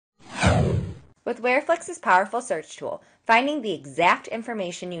With Wareflix's powerful search tool, finding the exact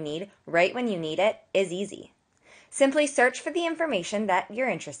information you need right when you need it is easy. Simply search for the information that you're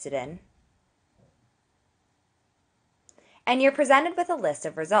interested in, and you're presented with a list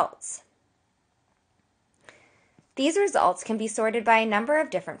of results. These results can be sorted by a number of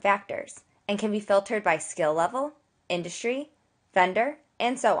different factors and can be filtered by skill level, industry, vendor,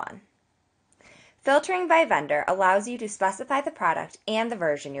 and so on. Filtering by vendor allows you to specify the product and the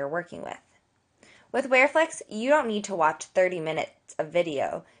version you're working with. With Wareflix, you don't need to watch 30 minutes of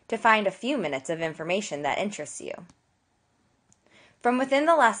video to find a few minutes of information that interests you. From within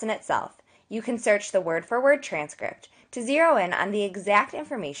the lesson itself, you can search the word-for-word transcript to zero in on the exact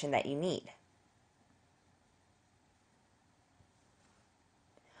information that you need.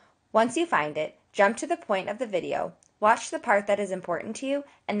 Once you find it, jump to the point of the video, watch the part that is important to you,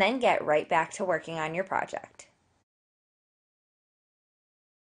 and then get right back to working on your project.